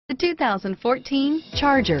The 2014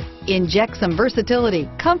 Charger. Inject some versatility,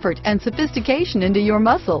 comfort, and sophistication into your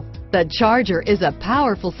muscle. The Charger is a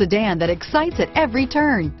powerful sedan that excites at every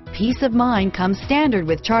turn. Peace of mind comes standard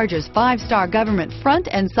with Charger's 5-star government front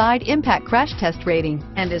and side impact crash test rating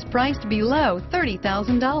and is priced below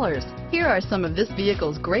 $30,000. Here are some of this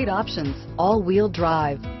vehicle's great options: all-wheel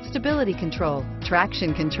drive, stability control,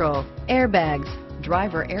 traction control, airbags,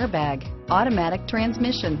 driver airbag, automatic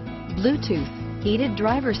transmission, Bluetooth, heated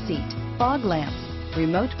driver's seat, fog lamps,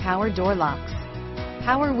 remote power door locks,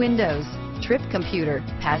 power windows, trip computer,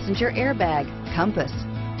 passenger airbag, compass,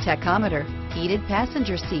 tachometer, heated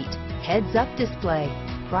passenger seat, heads-up display,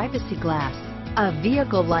 privacy glass. A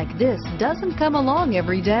vehicle like this doesn't come along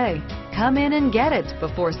every day. Come in and get it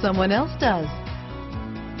before someone else does.